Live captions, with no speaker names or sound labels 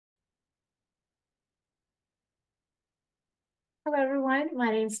Hello everyone, my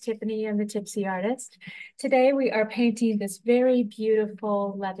name is Tiffany. I'm the Tipsy Artist. Today we are painting this very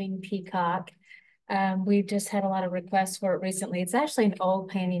beautiful loving peacock. We've just had a lot of requests for it recently. It's actually an old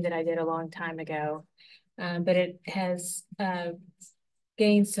painting that I did a long time ago, but it has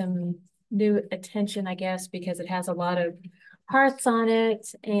gained some new attention, I guess, because it has a lot of hearts on it.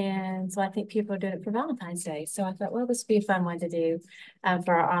 And so I think people are doing it for Valentine's Day. So I thought, well, this would be a fun one to do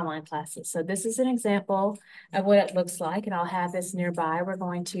for our online classes. So this is an example of what it looks like, and I'll have this nearby. We're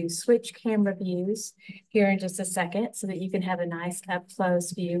going to switch camera views here in just a second so that you can have a nice up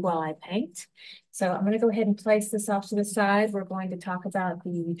close view while I paint. So I'm going to go ahead and place this off to the side. We're going to talk about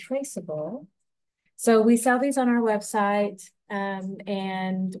the traceable. So we sell these on our website,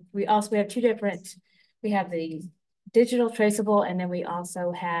 and we have two different, we have the digital traceable, and then we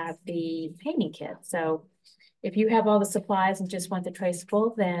also have the painting kit. So if you have all the supplies and just want the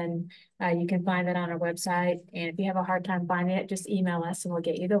traceable, then you can find that on our website. And if you have a hard time finding it, just email us and we'll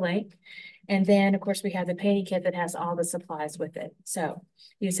get you the link. And then, of course, we have the painting kit that has all the supplies with it. So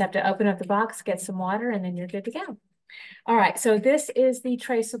you just have to open up the box, get some water, and then you're good to go. All right, so this is the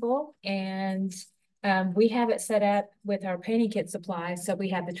traceable, and we have it set up with our painting kit supplies. So we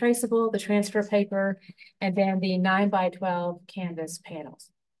have the traceable, the transfer paper, and then the 9x12 canvas panels.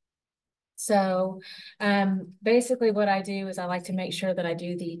 So basically what I do is I like to make sure that I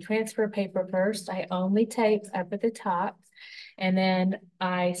do the transfer paper first. I only tape up at the top, and then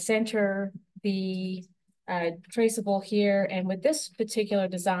I center the traceable here. And with this particular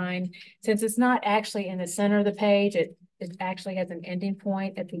design, since it's not actually in the center of the page, it actually has an ending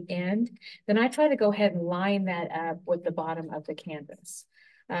point at the end, then I try to go ahead and line that up with the bottom of the canvas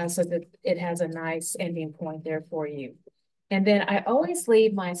so that it has a nice ending point there for you. And then I always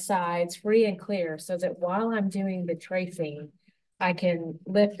leave my sides free and clear so that while I'm doing the tracing, I can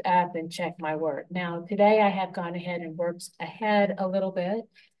lift up and check my work. Now, today I have gone ahead and worked ahead a little bit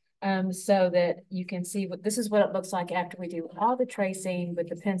so that you can see what this is what it looks like after we do all the tracing with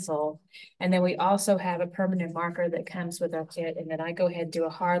the pencil. And then we also have a permanent marker that comes with our kit. And then I go ahead and do a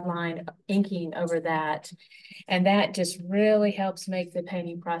hard line inking over that. And that just really helps make the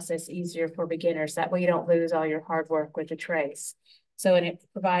painting process easier for beginners. That way you don't lose all your hard work with the trace. So, and it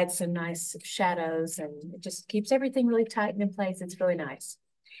provides some nice shadows and it just keeps everything really tight and in place. It's really nice.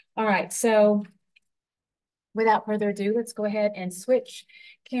 All right, so without further ado, let's go ahead and switch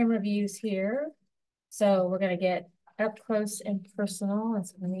camera views here. So we're going to get up close and personal. And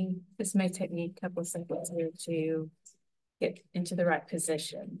so this may take me a couple of seconds here to get into the right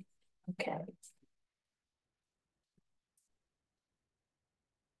position. Okay.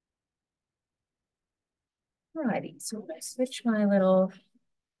 Alrighty, so I'm going to switch my little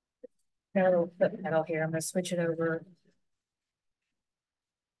foot pedal here. I'm going to switch it over.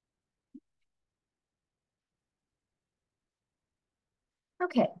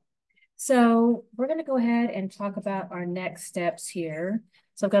 Okay, so we're going to go ahead and talk about our next steps here.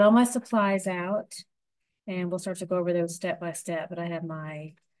 So I've got all my supplies out, and we'll start to go over those step by step. But I have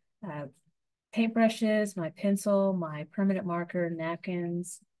my paintbrushes, my pencil, my permanent marker,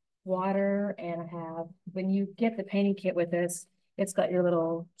 napkins, water, and I have, when you get the painting kit with this, it's got your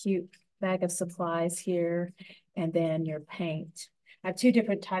little cute bag of supplies here, and then your paint. I have two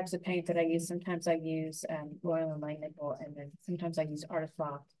different types of paint that I use. Sometimes I use Royal and Langnickel, and then sometimes I use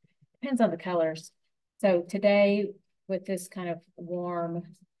Artisoft. Depends on the colors. So today, with this kind of warm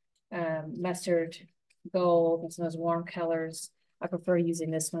mustard gold and some of those warm colors, I prefer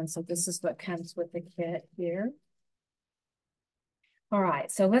using this one. So this is what comes with the kit here. All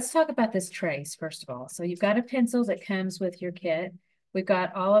right, so let's talk about this trace first of all. So you've got a pencil that comes with your kit. We've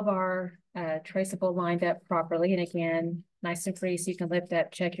got all of our traceable lined up properly. And again, nice and free so you can lift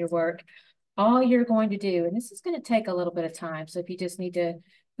up, check your work. All you're going to do, and this is going to take a little bit of time. So if you just need to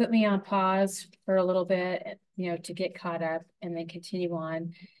put me on pause for a little bit, to get caught up and then continue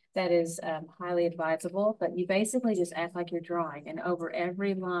on, that is highly advisable. But you basically just act like you're drawing, and over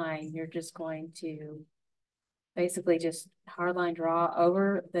every line, you're just going to basically just hardline draw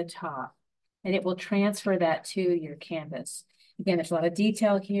over the top, and it will transfer that to your canvas. Again, there's a lot of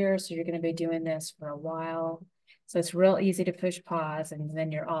detail here, so you're going to be doing this for a while. So it's real easy to push pause, and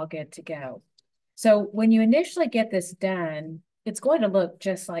then you're all good to go. So when you initially get this done, it's going to look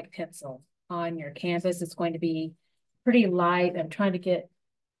just like pencil on your canvas. It's going to be pretty light. I'm trying to get,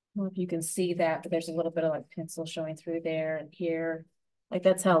 I don't know if you can see that, but there's a little bit of like pencil showing through there and here. Like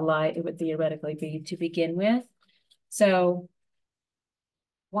that's how light it would theoretically be to begin with. So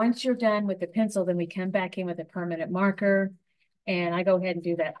once you're done with the pencil, then we come back in with a permanent marker, and I go ahead and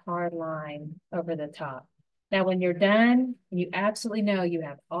do that hard line over the top. Now, when you're done, you absolutely know you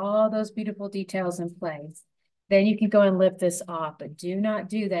have all those beautiful details in place. Then you can go and lift this off, but do not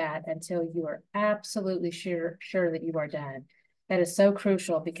do that until you are absolutely sure that you are done. That is so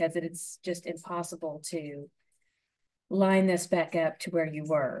crucial because it's just impossible to line this back up to where you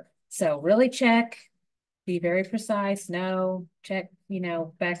were. So really check, be very precise, no, check,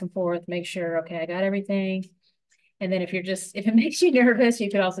 back and forth, make sure, okay, I got everything. And then if it makes you nervous, you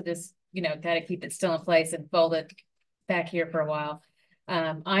could also just, kind of keep it still in place and fold it back here for a while.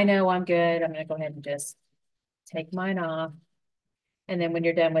 I know I'm good. I'm going to go ahead and just take mine off. And then when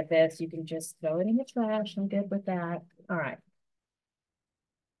you're done with this, you can just throw it in the trash. I'm good with that. All right.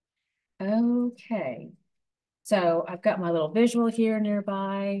 Okay. So I've got my little visual here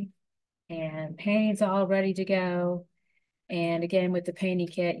nearby and paint's all ready to go. And again, with the painting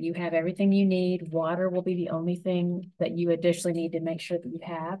kit, you have everything you need. Water will be the only thing that you additionally need to make sure that you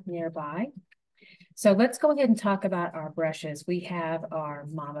have nearby. So let's go ahead and talk about our brushes. We have our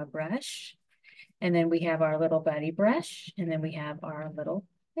mama brush, and then we have our little buddy brush, and then we have our little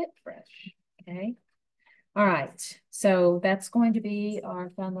bit brush, okay? All right, so that's going to be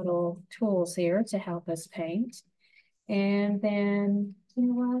our fun little tools here to help us paint. And then, you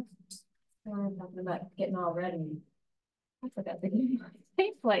know what? I'm talking about getting all ready. I forgot to get my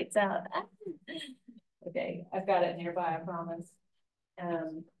paint plates out. Okay, I've got it nearby, I promise.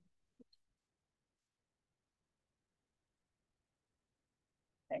 Okay.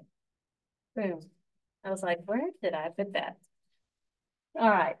 Boom. I was like, where did I put that? All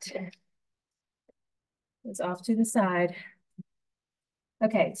right. It's off to the side.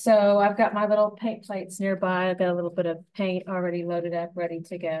 Okay, so I've got my little paint plates nearby. I've got a little bit of paint already loaded up, ready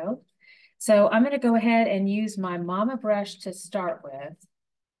to go. So I'm going to go ahead and use my mama brush to start with.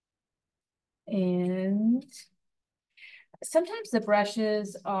 And sometimes the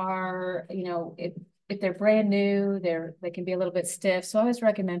brushes are, if they're brand new, they can be a little bit stiff. So I always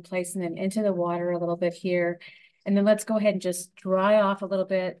recommend placing them into the water a little bit here. And then let's go ahead and just dry off a little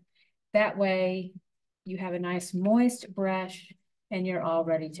bit. That way you have a nice moist brush and you're all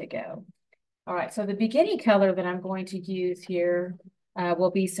ready to go. All right, so the beginning color that I'm going to use here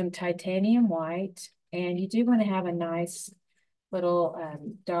will be some titanium white. And you do want to have a nice little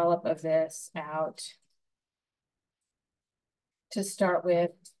dollop of this out to start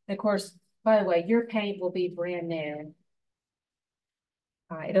with. Of course, by the way, your paint will be brand new.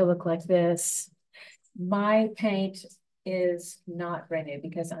 All right, it'll look like this. My paint is not brand new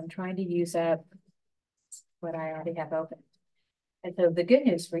because I'm trying to use up what I already have open. And so the good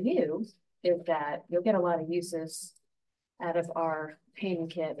news for you is that you'll get a lot of uses out of our painting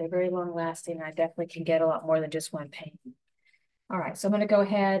kit. They're very long lasting. I definitely can get a lot more than just one paint. All right, so I'm going to go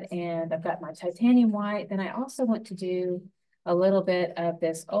ahead and I've got my titanium white. Then I also want to do a little bit of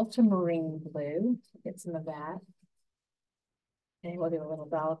this ultramarine blue. Get some of that. And we'll do a little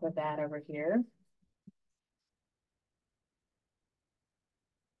dollop of that over here.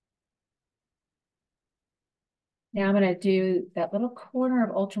 Now I'm going to do that little corner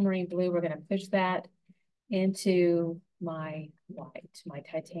of ultramarine blue. We're going to push that into my white, my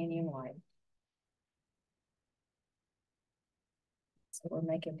titanium white. So we're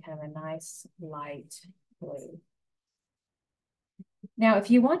making kind of a nice light blue. Now, if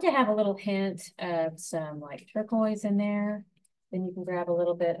you want to have a little hint of some like turquoise in there, then you can grab a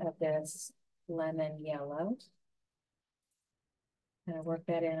little bit of this lemon yellow. And work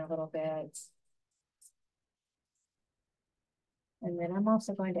that in a little bit. And then I'm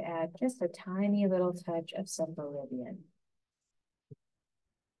also going to add just a tiny little touch of some Viridian.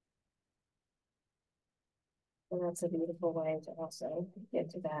 So that's a beautiful way to also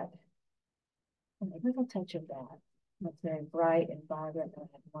get to that. And a little touch of that. That's very bright and vibrant. I have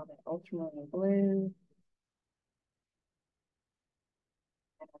more of an ultramarine blue.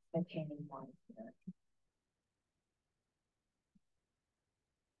 And a titanium white here.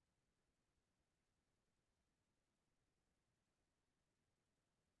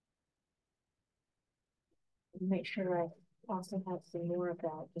 Make sure I also have some more of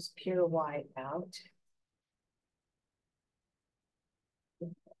that, just pure white out.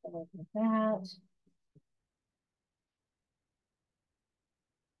 Like that.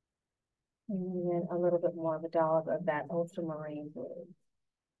 And then a little bit more of a dollop of that ultramarine blue.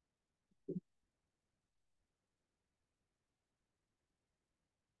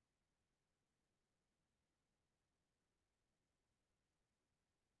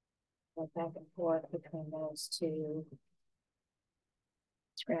 Go back and forth between those two.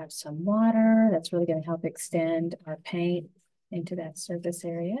 Let's grab some water. That's really going to help extend our paint into that surface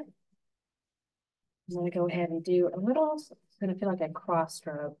area. I'm going to go ahead and do a little, it's going to feel like a cross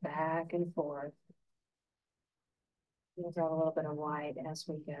stroke back and forth. We'll draw a little bit of white as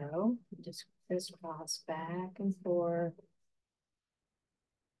we go. Just crisscross back and forth.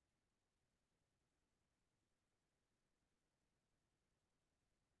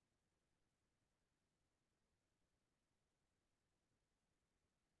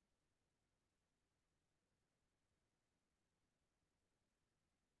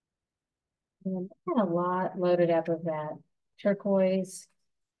 And I had a lot loaded up of that turquoise.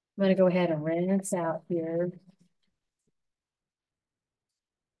 I'm going to go ahead and rinse out here.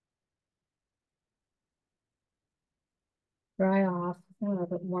 Dry off a little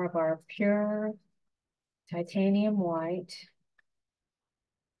bit more of our pure titanium white.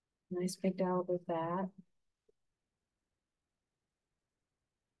 Nice big dollop of that.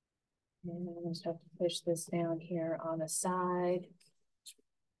 And I'm going to start to push this down here on the side.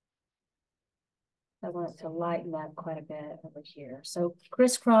 I want it to lighten up quite a bit over here. So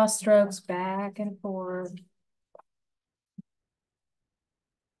crisscross strokes back and forth.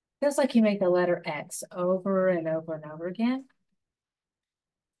 Feels like you make the letter X over and over and over again.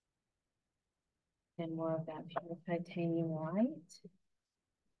 And more of that pure titanium white.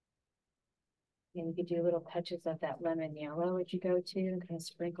 And you could do little touches of that lemon yellow as you go to and kind of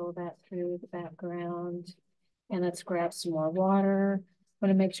sprinkle that through the background. And let's grab some more water. I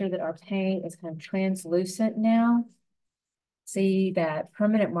want to make sure that our paint is kind of translucent now. See that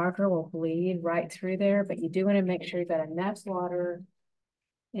permanent marker will bleed right through there, but you do want to make sure you've got enough water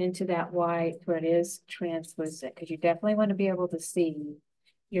into that white where it is translucent, because you definitely want to be able to see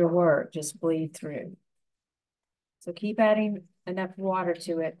your work just bleed through. So keep adding enough water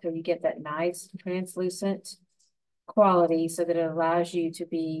to it so you get that nice translucent quality so that it allows you to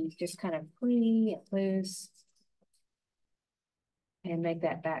be just kind of free and loose and make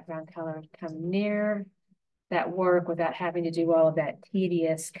that background color come near that work without having to do all of that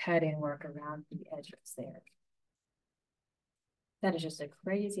tedious cutting work around the edges there. That is just a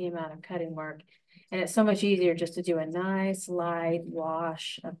crazy amount of cutting work. And it's so much easier just to do a nice light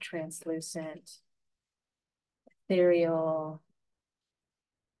wash of translucent, ethereal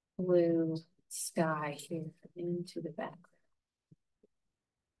blue sky here into the background.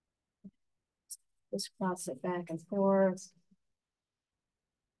 Just cross it back and forth.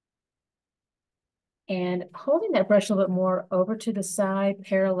 And holding that brush a little bit more over to the side,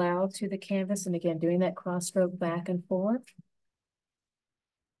 parallel to the canvas. And again, doing that cross stroke back and forth.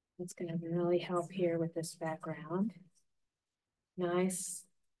 It's going to really help here with this background. Nice,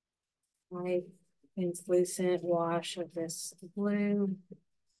 light, translucent wash of this blue.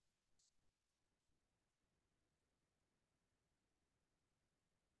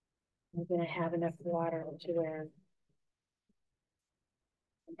 I'm going to have enough water to where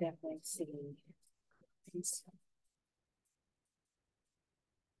I definitely see these.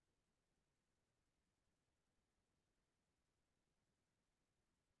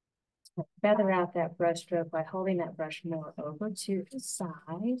 Feather out that brush stroke by holding that brush more over to the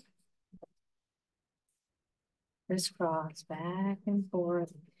side. Crisscross back and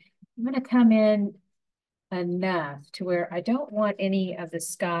forth. I'm going to come in enough to where I don't want any of the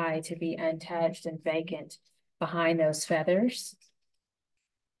sky to be untouched and vacant behind those feathers.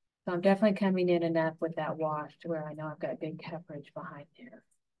 So I'm definitely coming in enough with that wash to where I know I've got good coverage behind there.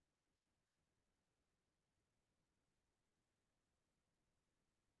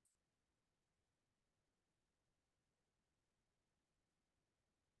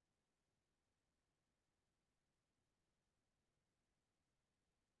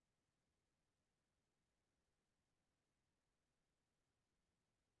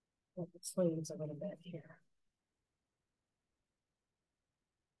 Pull the sleeves a little bit here.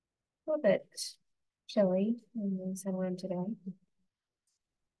 A little bit chilly in the sunroom today.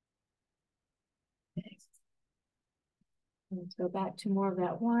 Okay. Let's go back to more of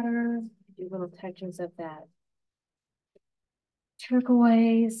that water. Do little touches of that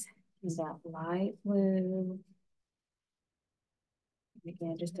turquoise and that light blue.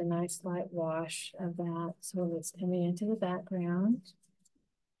 Again, just a nice light wash of that so it's coming into the background.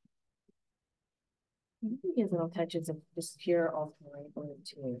 You can get little touches of just pure ultramarine blue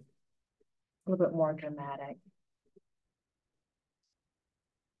too. A little bit more dramatic.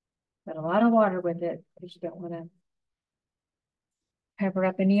 But a lot of water with it because you don't want to cover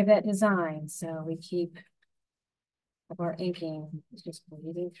up any of that design. So we keep our inking just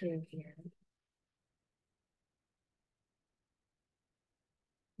bleeding through here.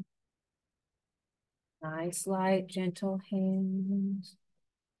 Nice, light, gentle hands.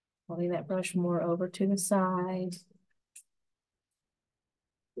 Holding that brush more over to the side.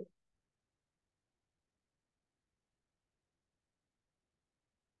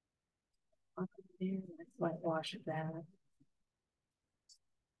 There, light wash of that.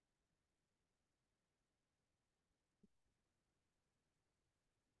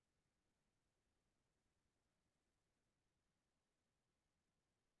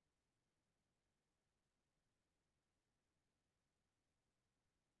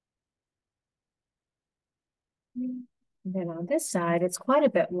 And then on this side, it's quite a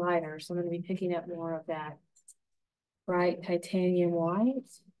bit lighter, so I'm going to be picking up more of that bright titanium white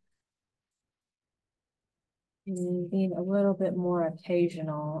and being a little bit more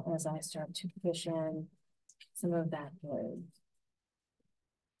occasional as I start to push in some of that blue.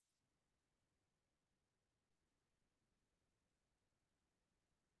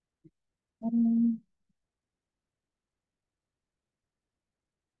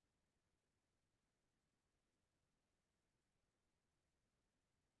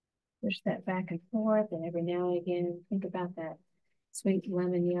 Push that back and forth, and every now and again, think about that sweet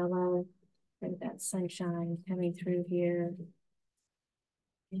lemon yellow, and that sunshine coming through here.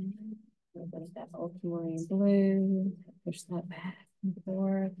 And a little bit of that ultramarine blue, push that back and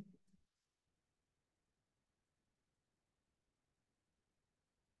forth.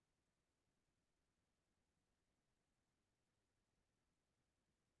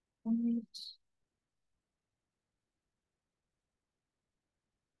 Right.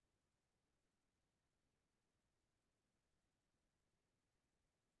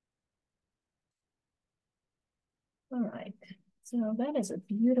 All right, so that is a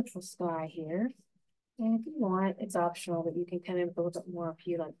beautiful sky here. And if you want, it's optional, but you can come in with a little bit more if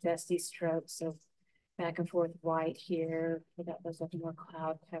you like dusty strokes. So back and forth white here. So that there's like more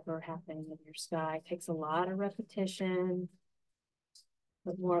cloud cover happening in your sky. It takes a lot of repetition,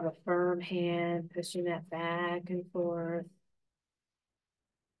 but more of a firm hand, pushing that back and forth.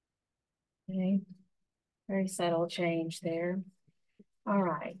 Okay, very subtle change there. All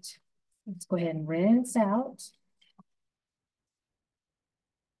right, let's go ahead and rinse out.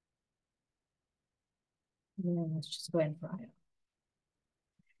 And then let's just go ahead and fry it.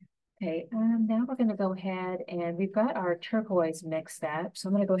 Okay, now we're gonna go ahead and we've got our turquoise mixed up. So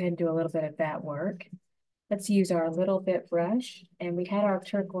I'm gonna go ahead and do a little bit of that work. Let's use our little bit brush, and we had our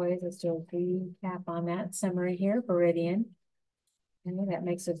turquoise. Let's do a recap on that summary here, Viridian. And that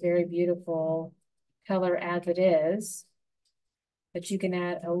makes a very beautiful color as it is, but you can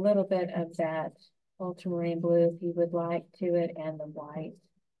add a little bit of that ultramarine blue if you would like to it, and the white.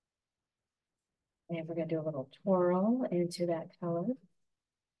 And we're gonna do a little twirl into that color.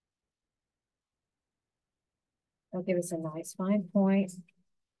 That'll give us a nice fine point.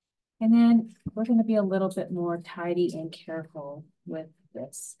 And then we're going to be a little bit more tidy and careful with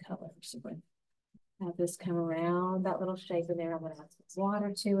this color. So we're going to have this come around that little shape in there. I'm going to add some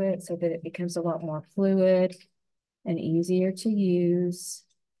water to it so that it becomes a lot more fluid and easier to use.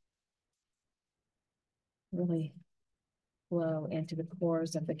 Really flow into the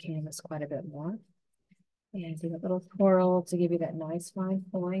pores of the canvas quite a bit more. And do a little twirl to give you that nice fine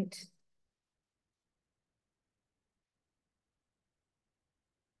point.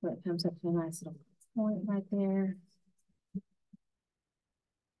 So it comes up to a nice little point right there.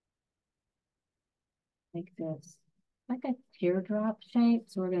 Like this, like a teardrop shape.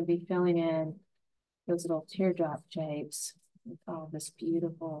 So we're going to be filling in those little teardrop shapes with all this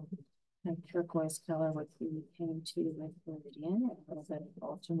beautiful turquoise color, which we came to with Viridian, and a little bit of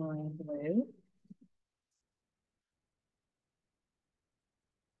ultramarine blue.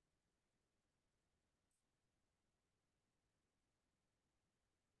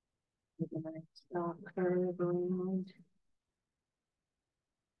 With a nice dark curve around.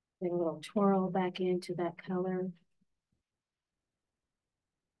 Get a little twirl back into that color.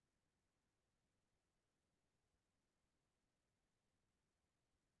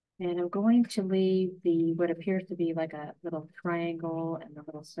 And I'm going to leave the what appears to be like a little triangle and the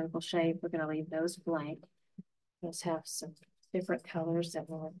little circle shape. We're going to leave those blank. Those have some different colors that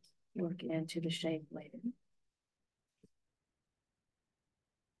will work into the shape later.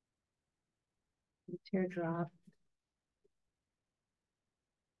 The teardrop.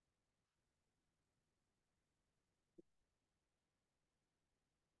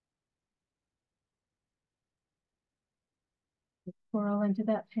 Swirl into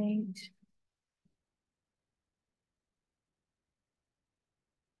that paint.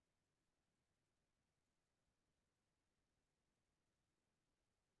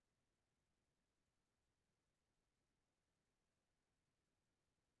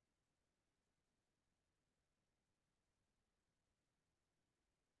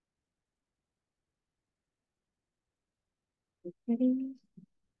 Pretty.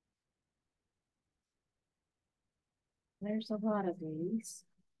 There's a lot of these.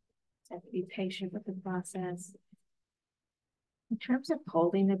 Have to be patient with the process. In terms of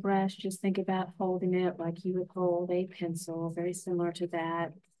holding the brush, just think about holding it like you would hold a pencil, very similar to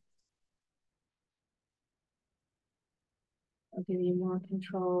that. I'll give you more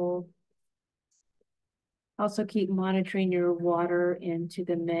control. Also keep monitoring your water into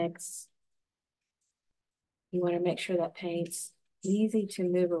the mix. You want to make sure that paint's easy to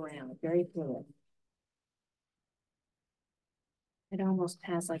move around, very fluid. It almost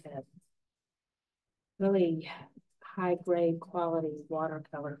has like a really high grade quality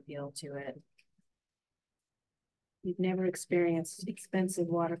watercolor feel to it. You've never experienced expensive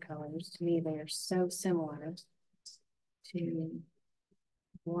watercolors. To me, they are so similar to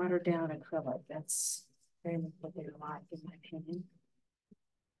watered down acrylic. That's very much what they're like, in my opinion.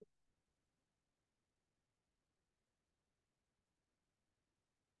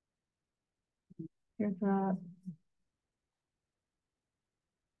 Teardrop.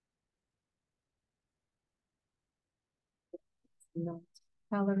 No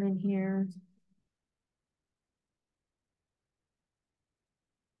color in here.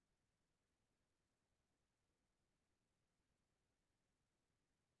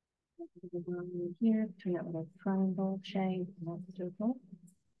 Here, turn out with a triangle shape, and that's purple.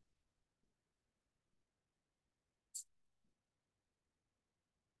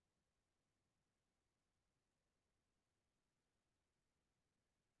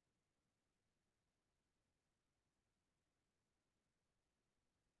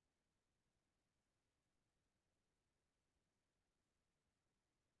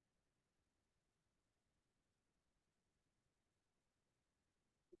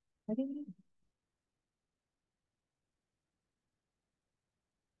 Ready?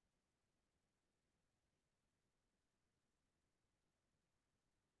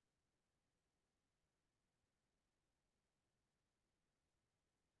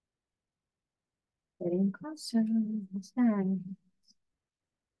 Getting closer. Almost done.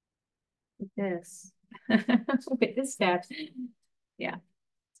 With this. With this step. Yeah.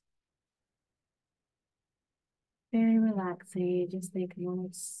 Very relaxing. Just think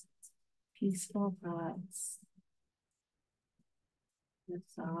nice, peaceful thoughts. And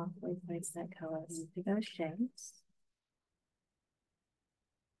softly place that color into those shapes.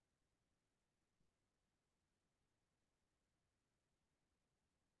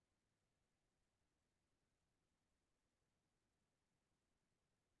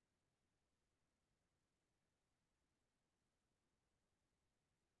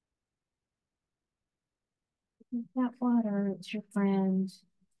 That water, it's your friend.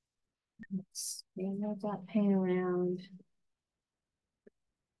 Move that paint around.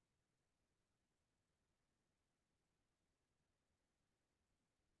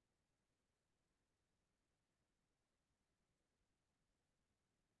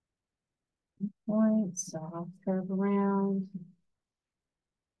 Point, soft curve around.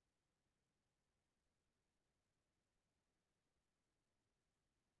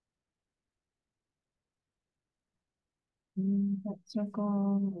 That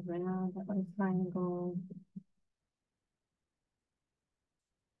circle around that little triangle.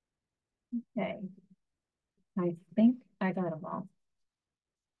 Okay. I think I got them all.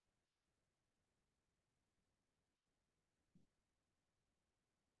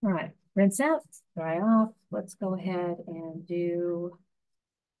 All right, rinse out, dry off. Let's go ahead and do,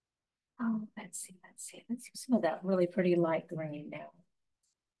 oh, let's see. Let's do some of that really pretty light green now.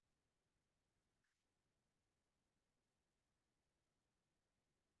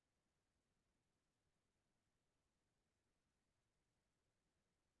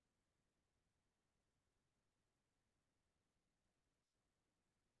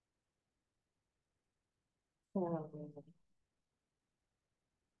 So,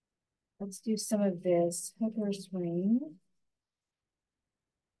 let's do some of this Hooker's Ring.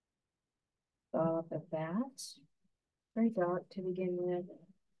 Dollop of that. Very dark to begin with.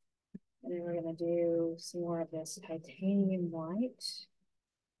 And then we're going to do some more of this titanium white.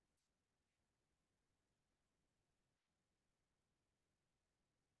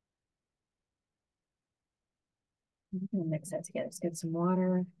 I'm going to mix that together. Let's get some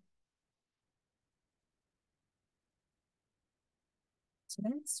water. So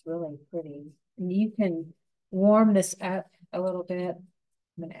that's really pretty. And you can warm this up a little bit.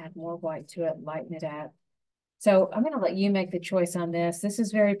 I'm going to add more white to it, lighten it up. So I'm going to let you make the choice on this. This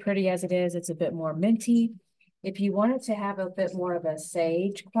is very pretty as it is. It's a bit more minty. If you want it to have a bit more of a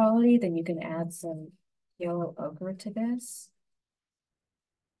sage quality, then you can add some yellow ochre to this.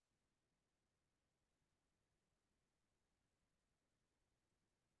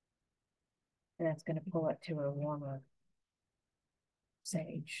 And that's going to pull it to a warmer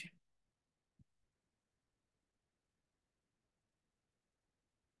sage.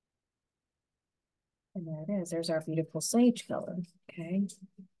 And there it is. There's our beautiful sage color. Okay.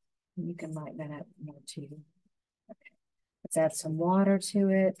 And you can lighten that up more too. Okay. Let's add some water to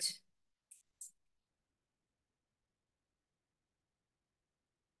it.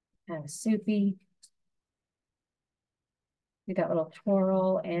 Kind of soupy. Do that little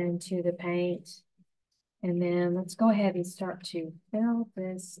twirl into the paint. And then let's go ahead and start to fill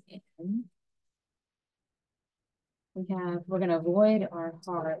this in. We're going to avoid our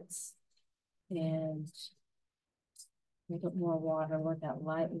hearts and a little bit more water with that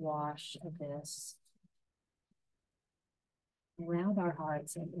light wash of this around our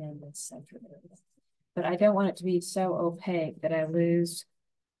hearts and in the center area. But I don't want it to be so opaque that I lose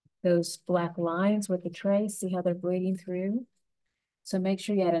those black lines with the tray. See how they're bleeding through? So make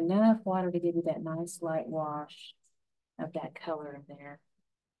sure you add enough water to give you that nice light wash of that color in there.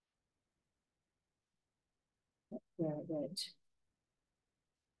 Where it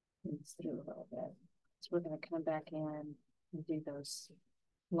moves through a little bit. So we're going to come back in and do those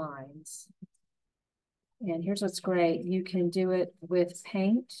lines. And here's what's great. You can do it with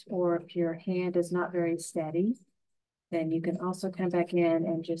paint, or if your hand is not very steady, then you can also come back in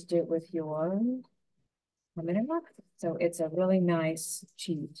and just do it with your permanent marker. So it's a really nice,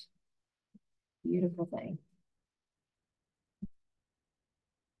 cheap, beautiful thing.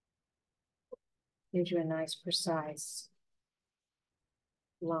 Gives you a nice, precise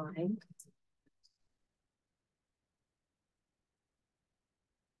line.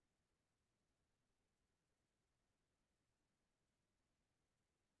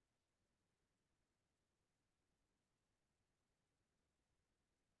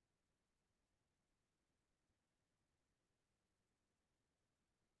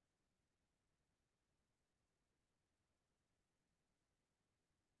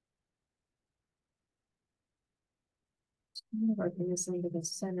 I'm working this into the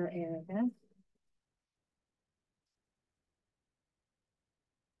center area.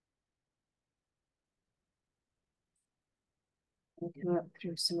 And come up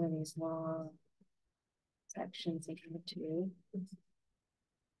through some of these long sections of the tube.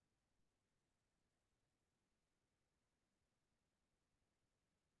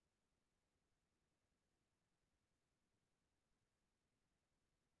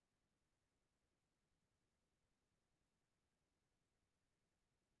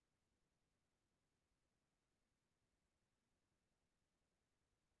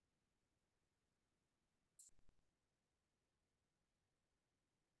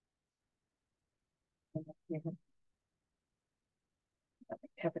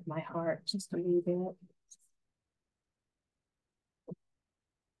 Covered my heart just a little bit.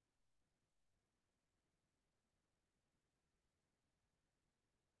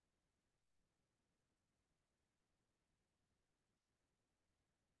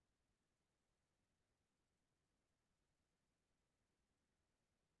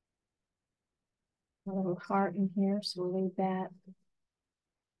 A little heart in here, so we'll leave that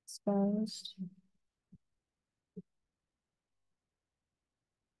exposed.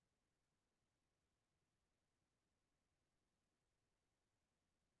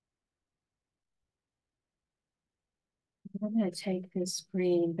 I'm going to take this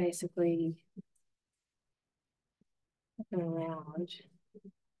green basically around.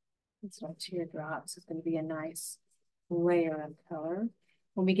 It's like teardrops. It's going to be a nice layer of color.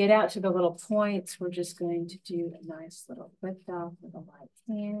 When we get out to the little points, we're just going to do a nice little lift off with a light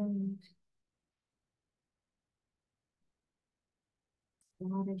hand.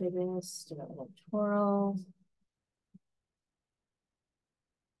 Water to this, do a little twirl.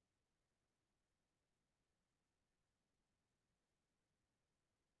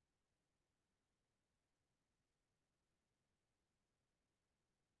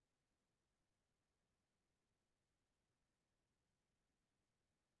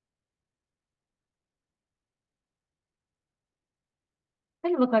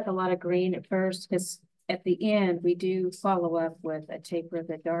 It look like a lot of green at first because at the end we do follow up with a taper of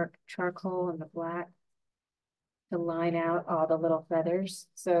the dark charcoal and the black to line out all the little feathers.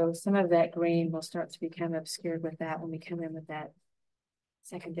 So some of that green will start to become obscured with that when we come in with that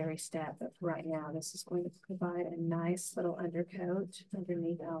secondary step. But for right now, this is going to provide a nice little undercoat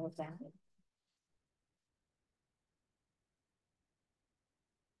underneath all of that.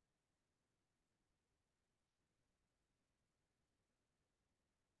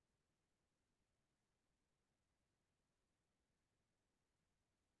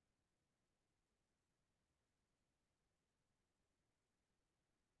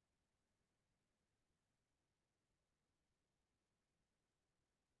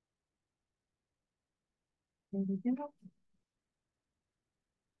 There we go.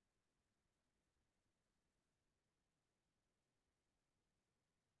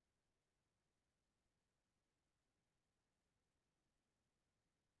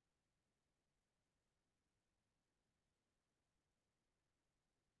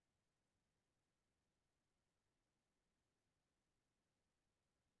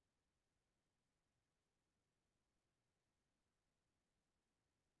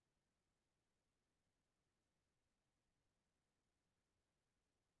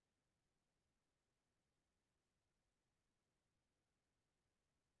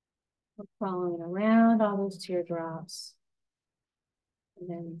 following around all those teardrops. And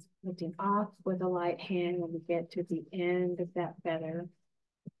then lifting off with a light hand when we get to the end of that feather.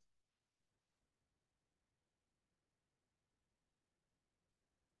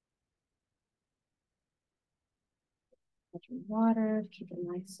 Water, keep it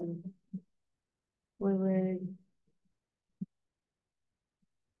nice and fluid.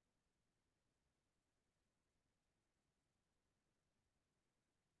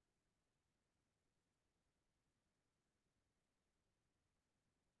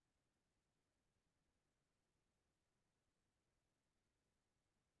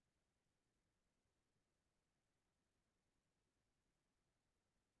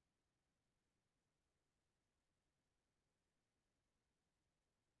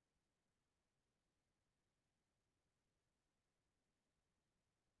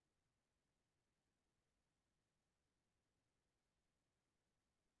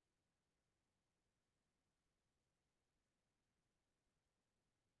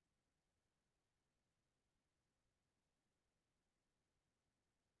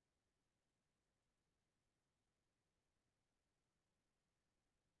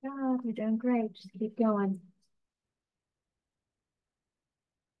 Oh, you're doing great. Just keep going.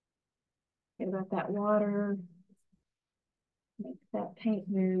 Get about that water. Make that paint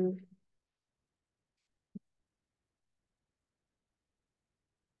move.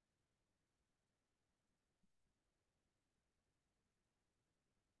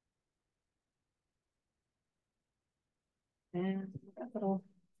 And that little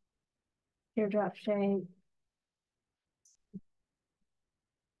teardrop shape.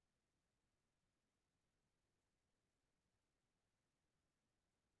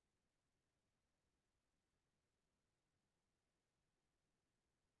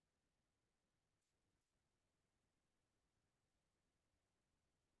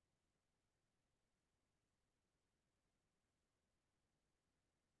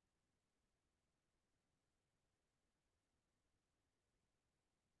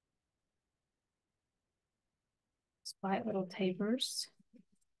 Slight little tapers.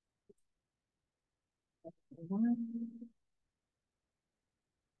 One.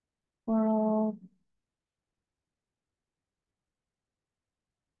 Swirl.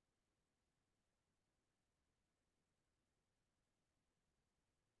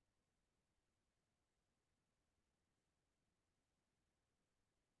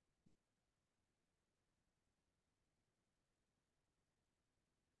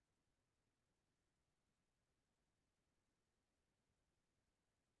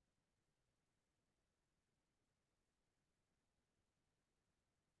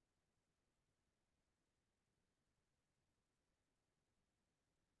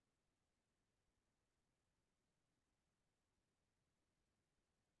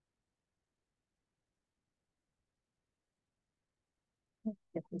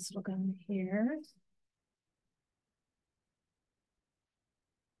 Get this little gun here.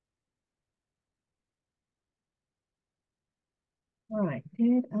 All right,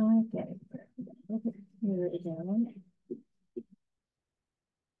 did I get it? Here again.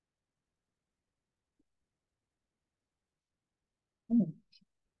 Hmm.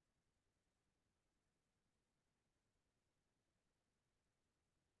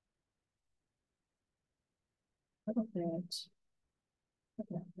 A little bit.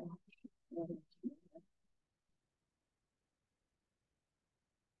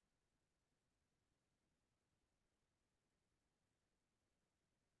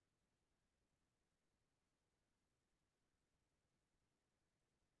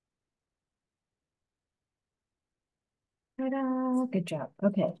 Ta-da! Good job.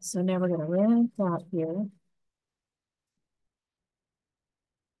 Okay, so now we're going to rinse out here.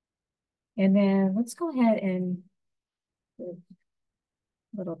 And then let's go ahead and give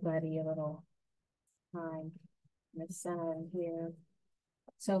little buddy a little time in the sun here.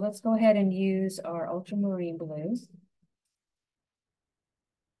 So let's go ahead and use our ultramarine blue.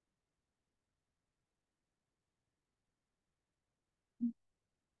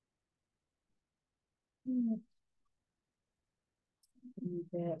 A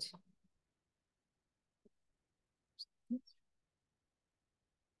bit.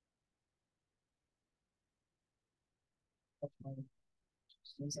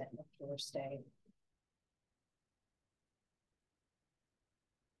 Just use that in the floor state.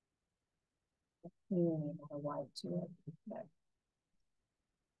 We need a little white to it, but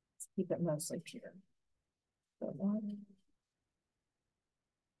let's keep it mostly pure. So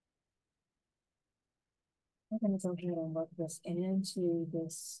I'm going to go ahead and work this into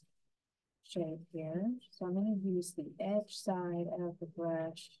this shape here. So I'm going to use the edge side of the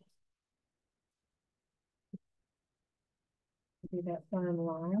brush Do that firm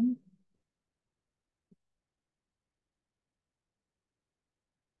line.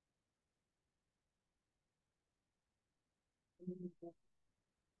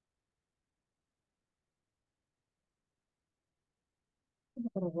 A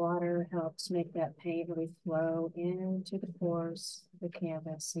little water helps make that paint really flow into the pores of the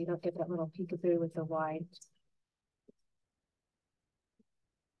canvas, so you don't get that little peekaboo with the white.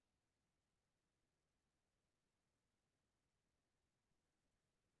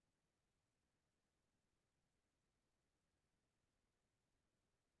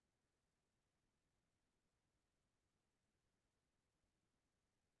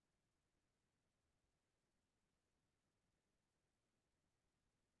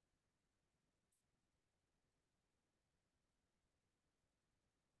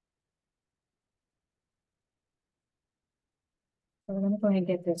 So we're going to go ahead and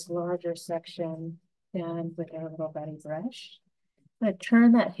get this larger section done with our little Betty brush. I'm going to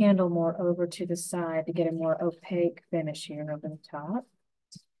turn that handle more over to the side to get a more opaque finish here over the top.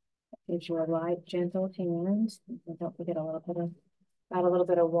 Gives you a light, gentle hand. And don't forget a little bit of, add a little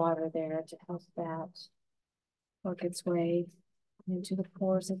bit of water there to help that work its way into the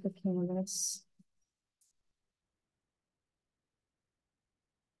pores of the canvas.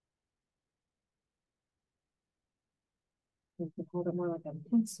 You can hold it more like a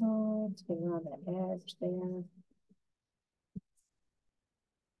pencil to get around the edge there.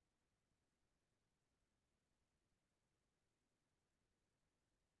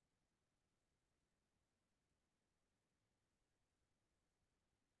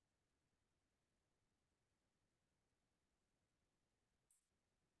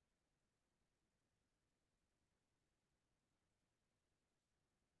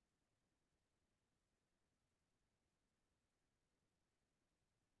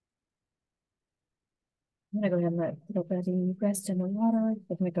 I'm gonna go ahead and let little Betty rest in the water.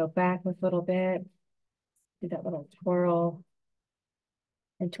 We're gonna go back with a little bit, do that little twirl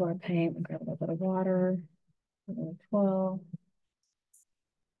into our paint and grab a little bit of water, a little twirl.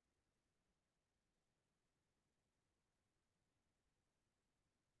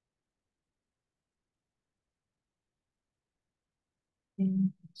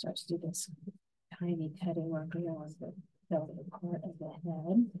 And start to do this tiny cutting work around the velvet part of the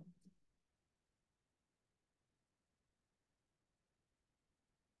head.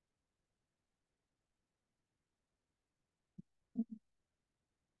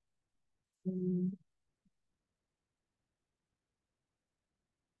 Mm.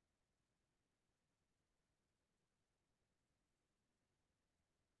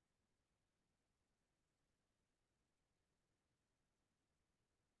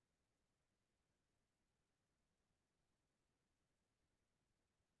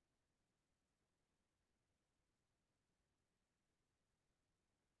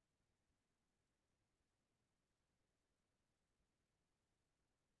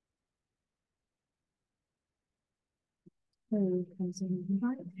 Blue comes in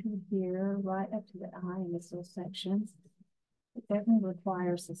right through here, right up to the eye in this little section. It definitely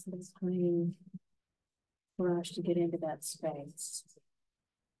requires this little green brush to get into that space.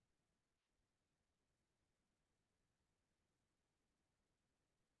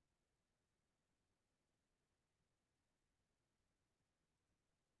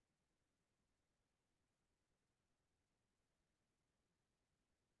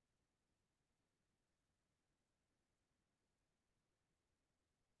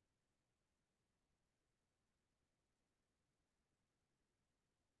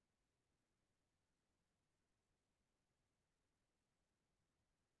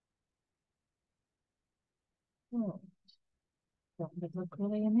 Oh, that would look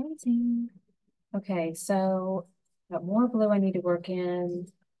really amazing. Okay, so got more blue I need to work in.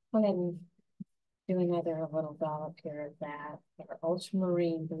 Go ahead and do another little dollop here of that. Our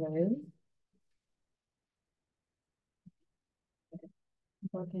ultramarine blue.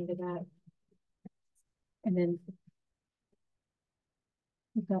 Work into that. And then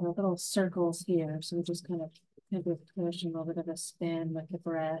we've got our little circles here. So we just kind of push and a little bit of a spin with the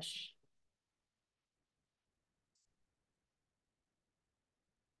brush.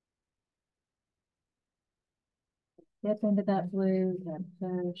 Dip into that blue, kind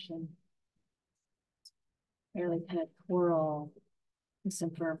of push and fairly kind of twirl with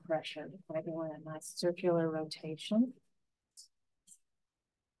some firm pressure. I want a nice circular rotation.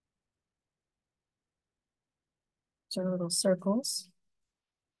 So little circles.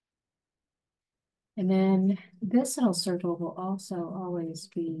 And then this little circle will also always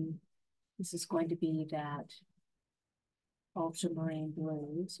be, this is going to be that ultramarine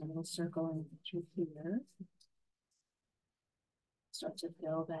blue. So a little circle in through here. start to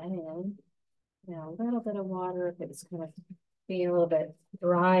fill that in. Now a little bit of water if it's kind of being a little bit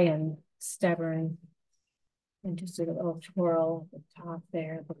dry and stubborn. And just do a little twirl at the top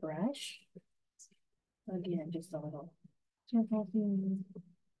there of the brush. Again, just a little gentle thing.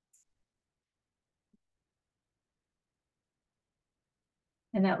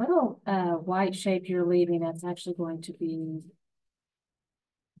 And that little white shape you're leaving, that's actually going to be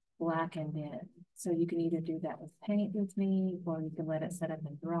blackened in. So you can either do that with paint with me, or you can let it set up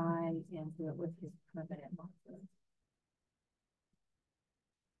and dry and do it with your permanent marker.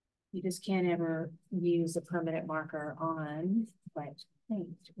 You just can't ever use a permanent marker on white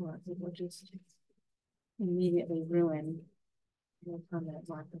paint, or it will just immediately ruin your permanent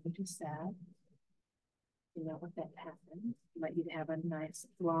marker, which is sad. You know what that happens. Let you have a nice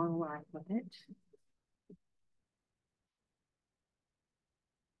long life with it.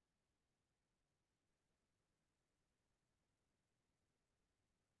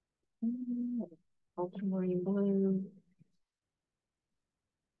 Ultramarine blue.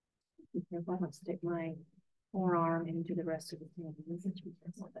 Be careful, I don't stick my forearm into the rest of the thing. Be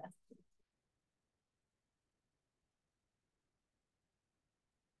careful of that.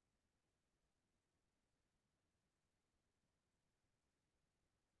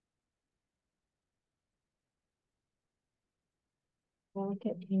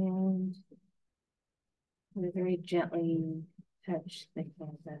 Delicate hand. And very gently touch the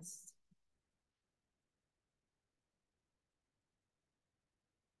canvas.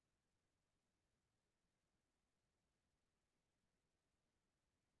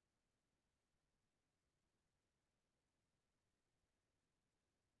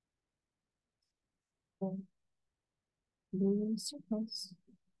 Blue circles.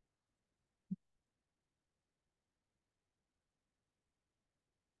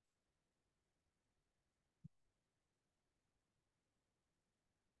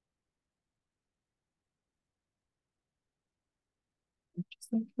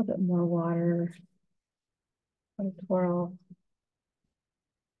 Just a little bit more water. A twirl.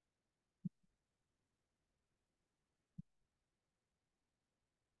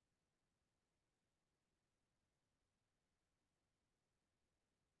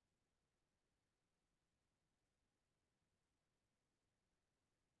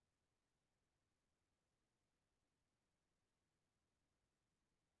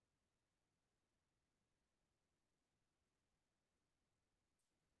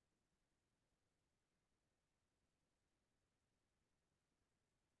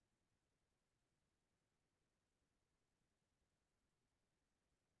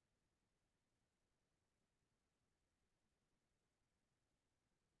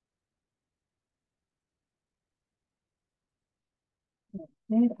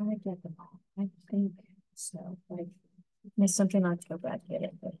 Did I get them all? I think so. Like, missed something, I'll go back get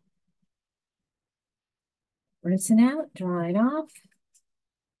it. But rinsing out, drying off.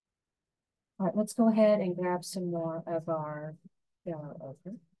 All right, let's go ahead and grab some more of our yellow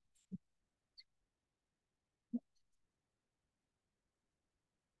ochre. A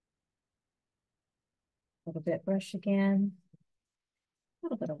little bit brush again. A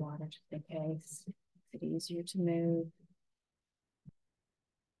little bit of water just in case. Make it easier to move.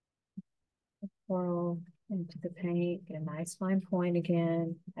 Swirl into the paint, get a nice fine point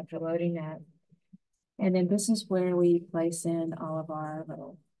again after loading that. And then this is where we place in all of our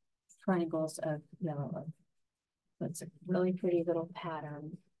little triangles of yellow. So it's a really pretty little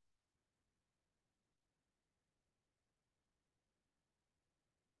pattern.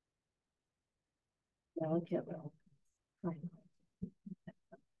 Delicate little triangle.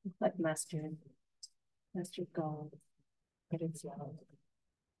 Like mustard gold, but it's yellow.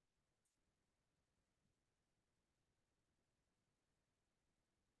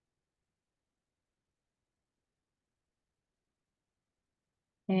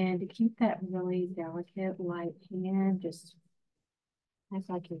 And to keep that really delicate light hand, just act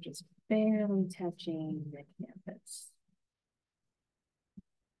like you're just barely touching the canvas.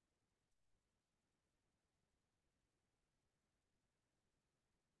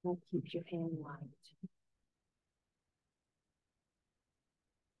 That keeps your hand light.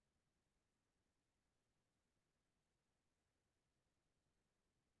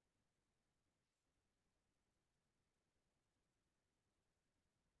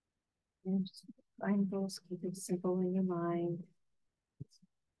 And just triangles, keep it simple in your mind.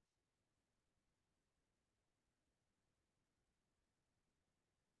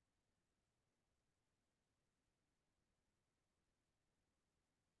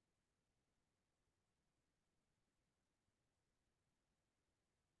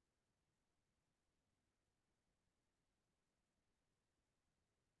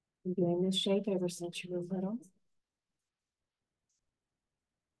 been doing this shape ever since you were little.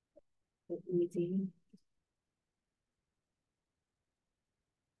 It's easy.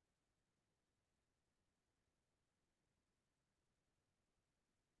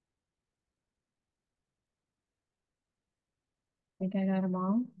 Think I got them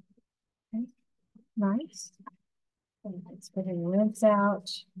all? Okay, nice. Let's put the lids out,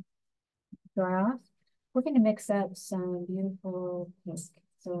 dry off. We're going to mix up some beautiful pink.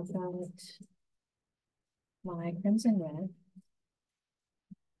 So I've got my crimson red.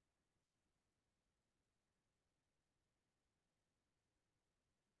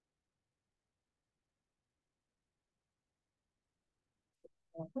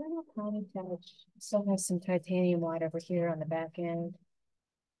 A little tiny touch. Still have some titanium white over here on the back end.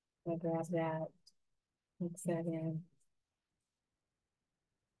 I'll grab that, mix that in.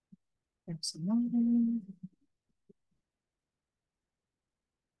 Grab some more.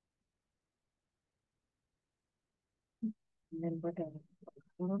 And then we're going to put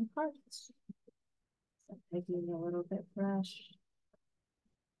a little parts. So taking a little bit brush.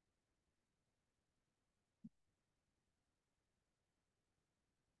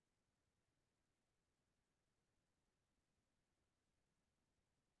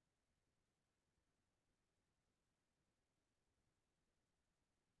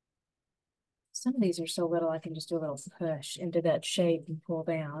 Some of these are so little, I can just do a little push into that shape and pull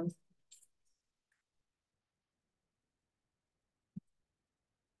down.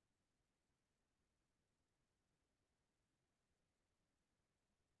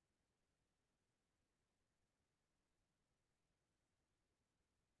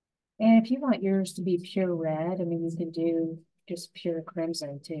 And if you want yours to be pure red, I mean, you can do just pure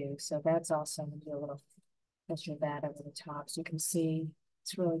crimson too. So that's also going to do a little push of that over the top. So you can see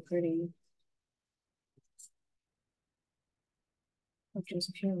it's really pretty.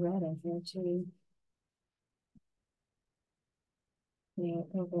 Just pure red in here too. The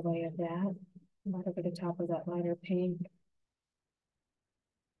overlay of that, right over the top of that lighter pink.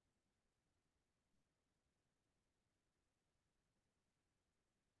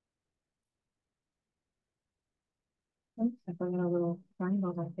 Oops, I brought a little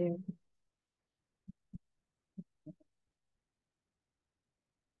triangle right there.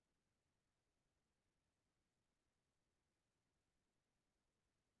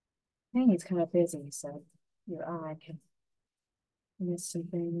 Dang, it's kind of busy, so your eye can miss some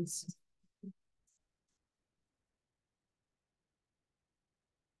things.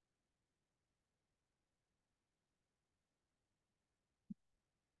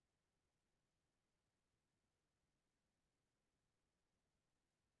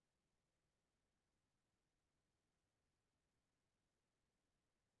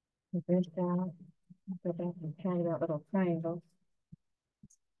 Bridge out, go back and tag that little triangle.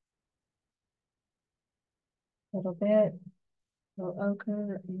 A little bit, a little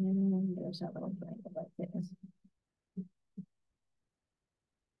ochre, and there's that little triangle like this.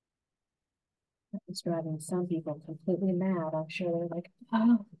 It's driving some people completely mad. I'm sure they're like,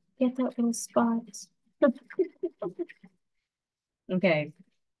 oh, get that little spot. Okay.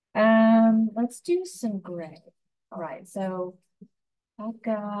 Let's do some gray. All right, so I've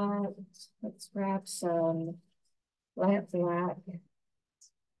got, let's grab some lamp black.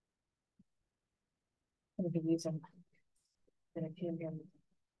 I'm gonna be using in a few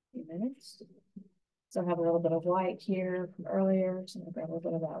minutes. So I have a little bit of white here from earlier. So I'm gonna grab a little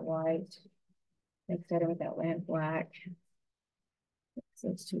bit of that white. Mix that in with that lamp black. Mix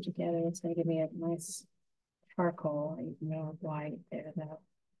those two together. It's gonna give me a nice charcoal, more white there though.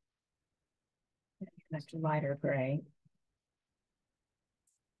 Much lighter gray.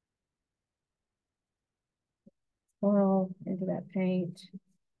 Swirl into that paint.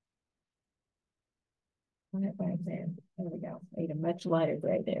 Right there. There we go. I need a much lighter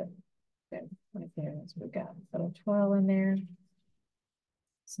gray there. Good. Right there. That's what we got. A little twirl in there.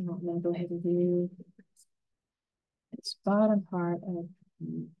 So I'm going to go ahead and do this bottom part of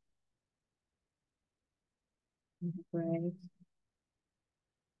the gray.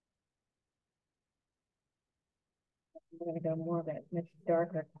 I'm going to go more of that much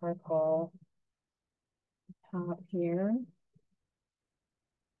darker purple top here.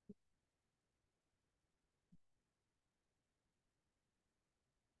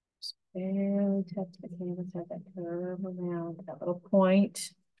 Just barely touch the canvas, have that curve around that little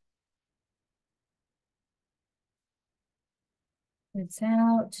point. It's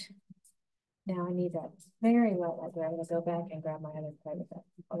out. Now I need that very light light gray. I'm going to go back and grab my other plate with that.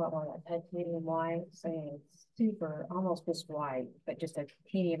 A lot more of that titanium white. So it's super, almost just white, but just a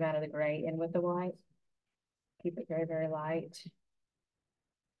teeny amount of the gray in with the white. Keep it very, very light.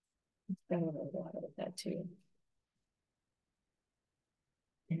 Got a little water with that too.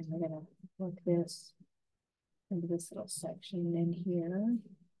 And we're gonna work this into this little section in here.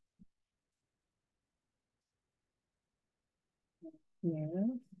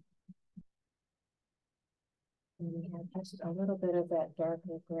 Here. And we have just a little bit of that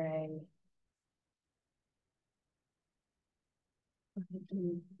darker gray.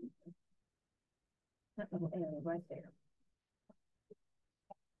 That little area right there.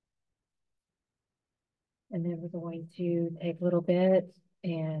 And then we're going to take a little bit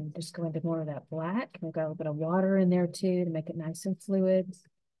and just go into more of that black. We've got a little bit of water in there too to make it nice and fluid.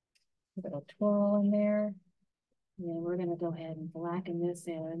 A little twirl in there. And then we're going to go ahead and blacken this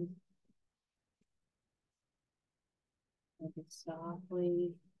in. Maybe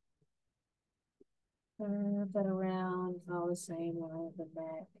softly curve that around, all the same line of the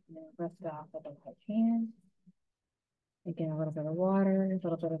neck, and then lift off with the right hand. Again, a little bit of water, a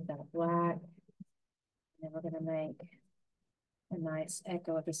little bit of that black. And then we're going to make a nice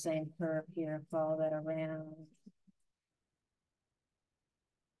echo of the same curve here, follow that around.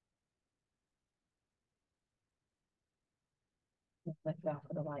 And lift off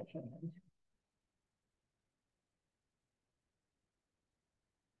with the right hand.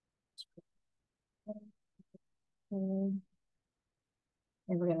 And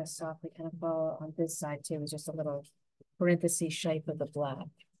we're going to softly kind of follow on this side too, with just a little parenthesis shape of the black.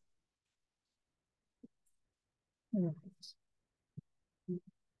 All right.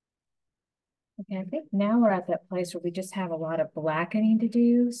 Okay, I think now we're at that place where we just have a lot of blackening to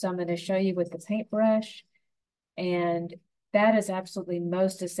do. So I'm going to show you with the paintbrush. And that is absolutely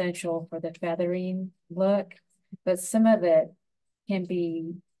most essential for the feathering look. But some of it can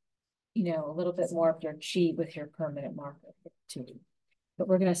be, you know, a little bit more if you're cheap with your permanent marker too. But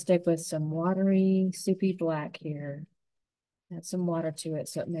we're going to stick with some watery, soupy black here. Add some water to it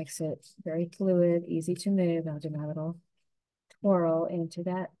so it makes it very fluid, easy to move. I'll do my little twirl into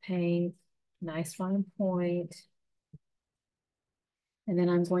that paint. Nice fine point. And then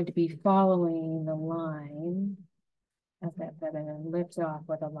I'm going to be following the line of that feather and lift off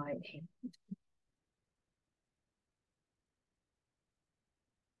with a light hand.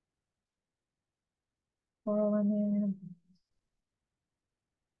 Twirl in there.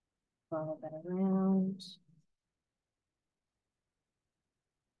 Follow that around.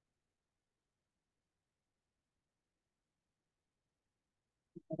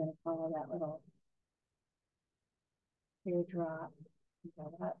 I'm going to follow that little teardrop.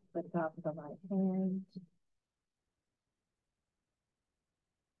 Go up, lift off with the right hand.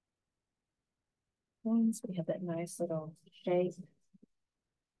 And so we have that nice little shape.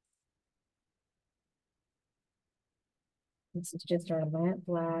 This is just our lamp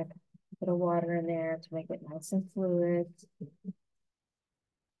black. A bit of water in there to make it nice and fluid.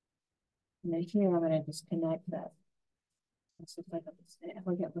 And then here I'm going to just connect that. This looks like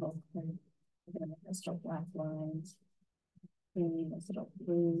we get little, we're going to make those little black lines. Green, those little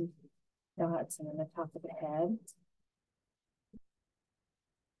blue dots, and then the top of the head.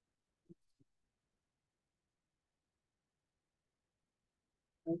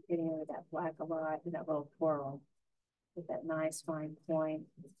 I'm getting rid of that black a lot and that little twirl with that nice fine point.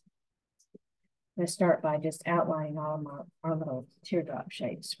 I'm going to start by just outlining all of our little teardrop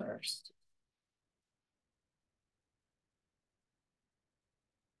shapes first.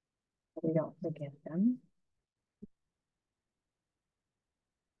 So we don't forget them.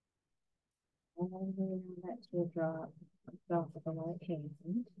 All the way around that teardrop, off with the right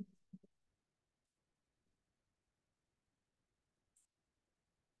hand.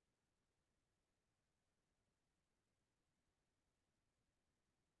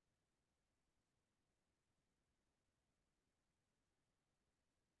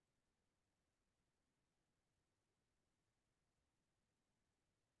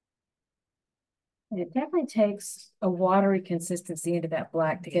 And it definitely takes a watery consistency into that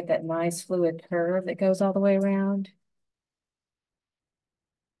black to get that nice fluid curve that goes all the way around.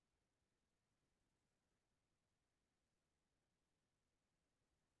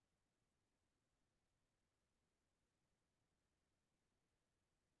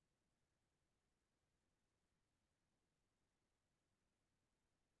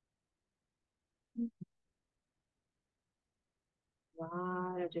 A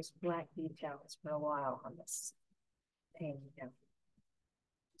lot of just black details for a while on this painting.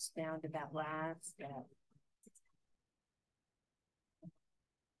 Just down to that last step.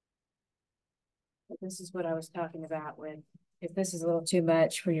 But this is what I was talking about with, if this is a little too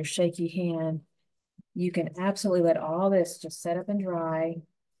much for your shaky hand, you can absolutely let all this just set up and dry.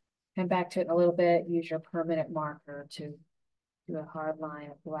 Come back to it in a little bit, use your permanent marker to do a hard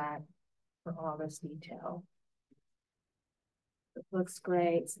line of black for all this detail. It looks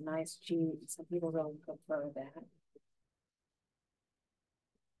great. It's a nice jute. Some people really prefer that.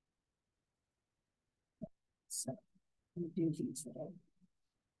 So I'm gonna do these little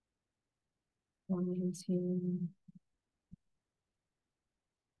lines here.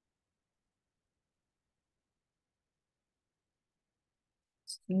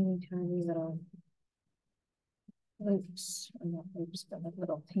 Teeny tiny little loops, or not loops, but like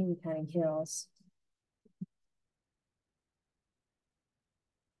little teeny tiny hills.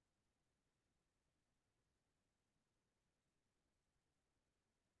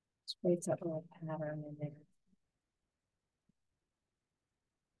 Just creates that little pattern in there.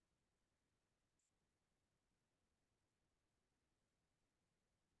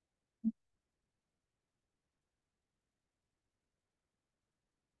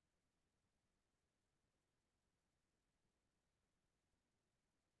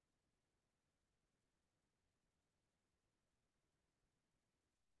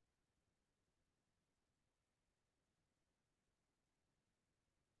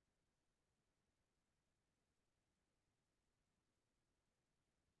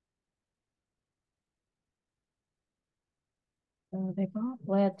 So they've all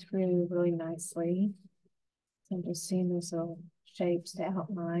bled through really nicely. So I'm just seeing those little shapes to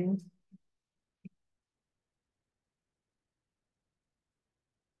outline.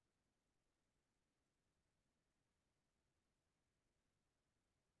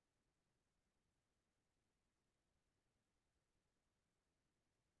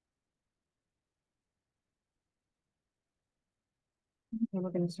 And we're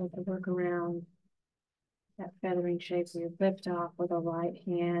going to start to work around that feathering shape. We lift off with a right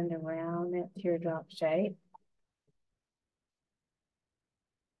hand around that teardrop shape.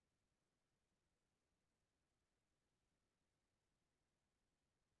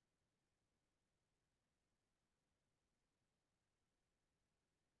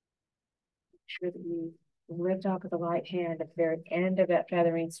 Make sure that you lift off with the right hand at the very end of that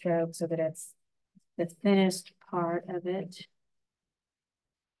feathering stroke so that it's the thinnest part of it.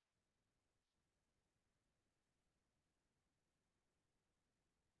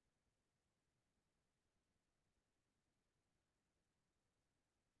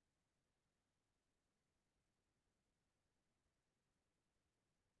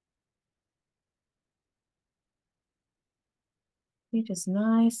 Be just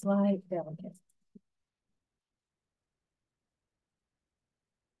nice, light, delicate.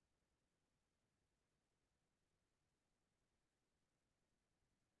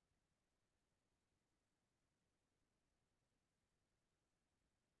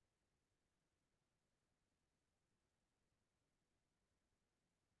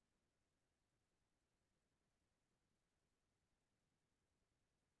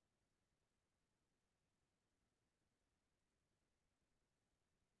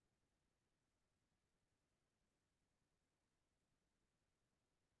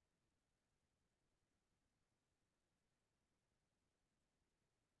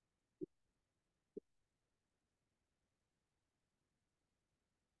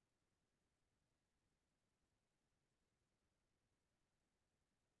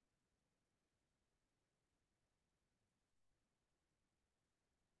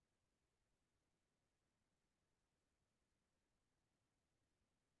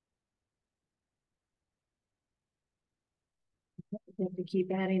 You have to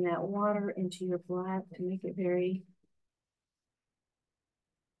keep adding that water into your black to make it very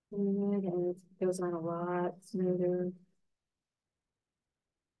fluid, and it goes on a lot smoother.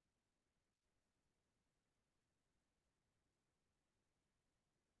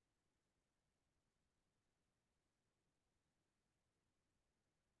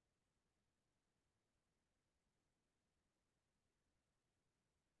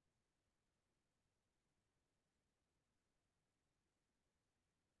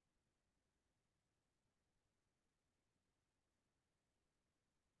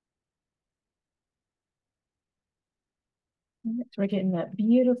 So we're getting that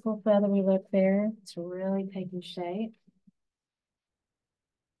beautiful feathery look there. It's really taking shape.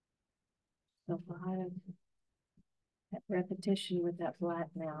 So a lot of that repetition with that black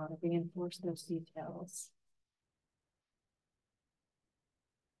now to reinforce those details.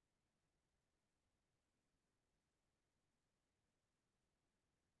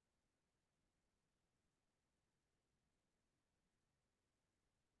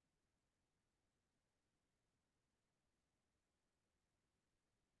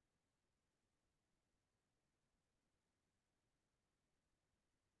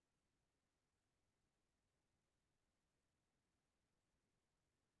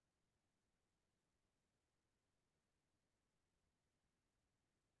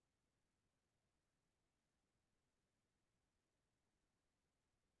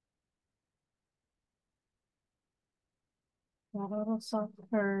 A lot of little soft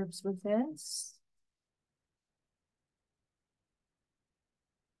curves with this.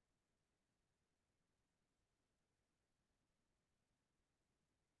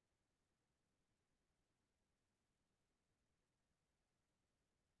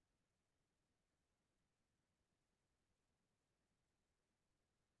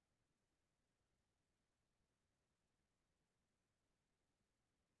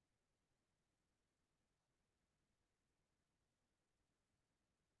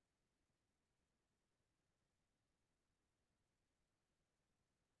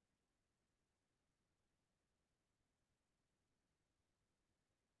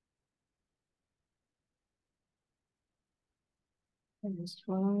 And just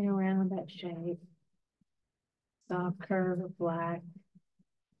swirling around that shape. Soft curve of black.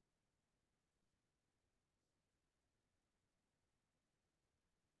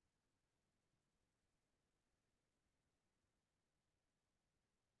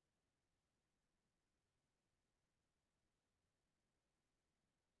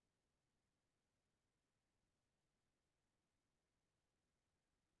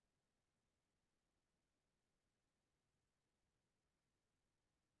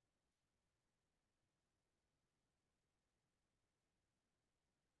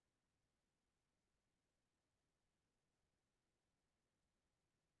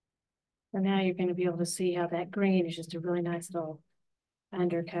 So now you're going to be able to see how that green is just a really nice little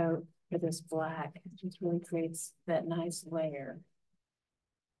undercoat for this black. It just really creates that nice layer.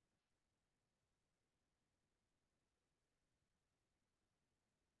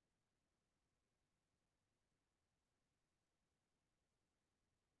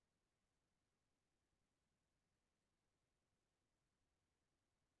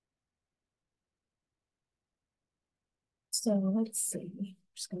 So let's see. I'm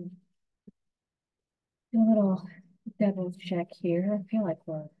just going to do a little double check here. I feel like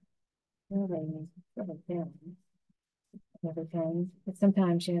we're really down everything, but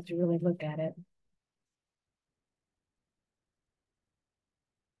sometimes you have to really look at it.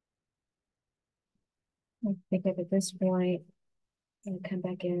 I think at this point, I'm gonna come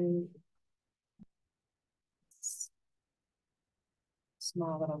back in.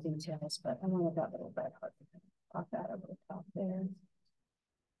 Small little details, but I wanted that little red heart to pop that over the top there.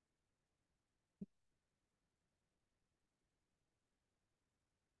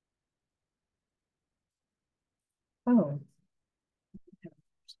 Oh,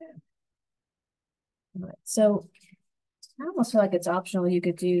 right. So I almost feel like it's optional. You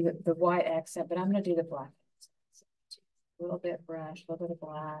could do the white accent, but I'm going to do the black. A little bit brush, a little bit of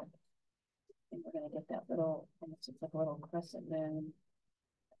black. And we're going to get that little, almost like a little crescent moon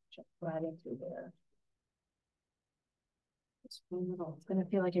just right into there. Just one little, it's going to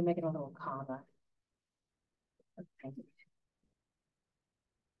feel like you're making a little comma. Okay.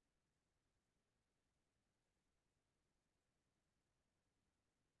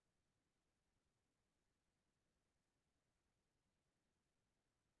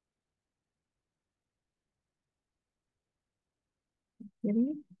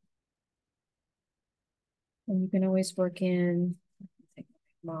 Really? And you can always work in,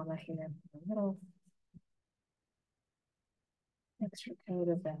 mama here, a little extra coat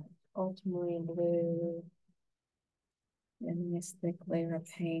of that ultramarine blue. And a nice thick layer of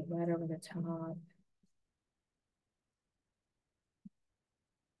paint right over the top.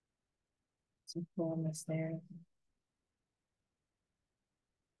 Some fullness there.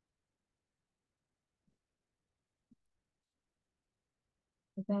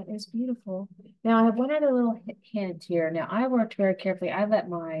 That is beautiful. Now I have one other little hint here. Now I worked very carefully. I let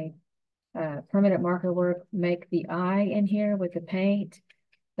my permanent marker work make the eye in here with the paint.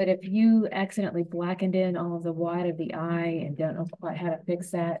 But if you accidentally blackened in all of the white of the eye and don't know quite how to fix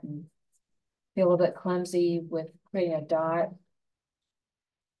that and feel a little bit clumsy with creating a dot,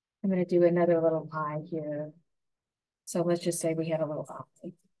 I'm going to do another little eye here. So let's just say we have a little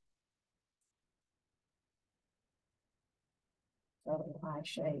eye. A little eye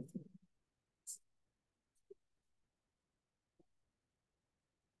shape.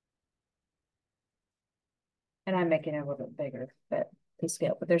 And I'm making it a little bit bigger, but to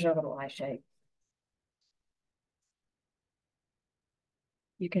scale, but there's a little eye shape.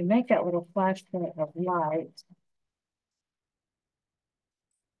 You can make that little flash point of light,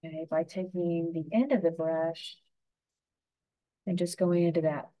 okay, by taking the end of the brush and just going into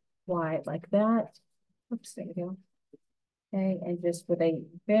that white like that. Oops, there we go. Okay, and just with a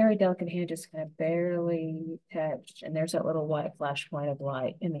very delicate hand, just kind of barely touch, and there's that little white flash point of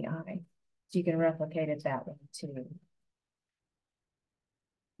light in the eye. So you can replicate it that way too.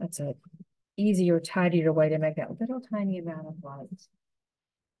 That's it. easier, tidier way to make that little tiny amount of light.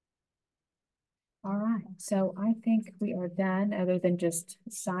 All right, so I think we are done other than just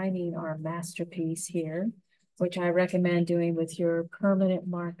signing our masterpiece here, which I recommend doing with your permanent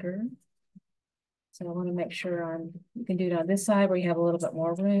marker. So I want to make sure you can do it on this side where you have a little bit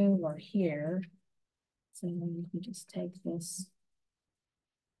more room or here. So you can just take this.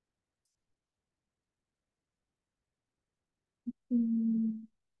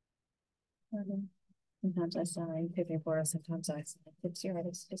 Sometimes I sign Picking for us, sometimes I sign Tipsy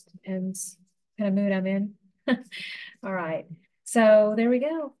Artist, just depends kind of mood I'm in. All right, so there we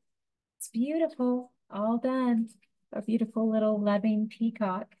go. It's beautiful, all done. A beautiful little loving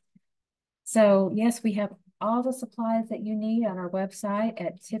peacock. So yes, we have all the supplies that you need on our website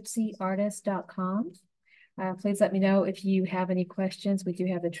at tipsyartist.com. Please let me know if you have any questions. We do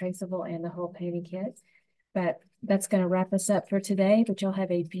have the traceable and the whole painting kit. But that's going to wrap us up for today. But you'll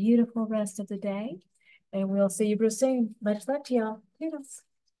have a beautiful rest of the day. And we'll see you real soon. Much love to y'all. Toodles.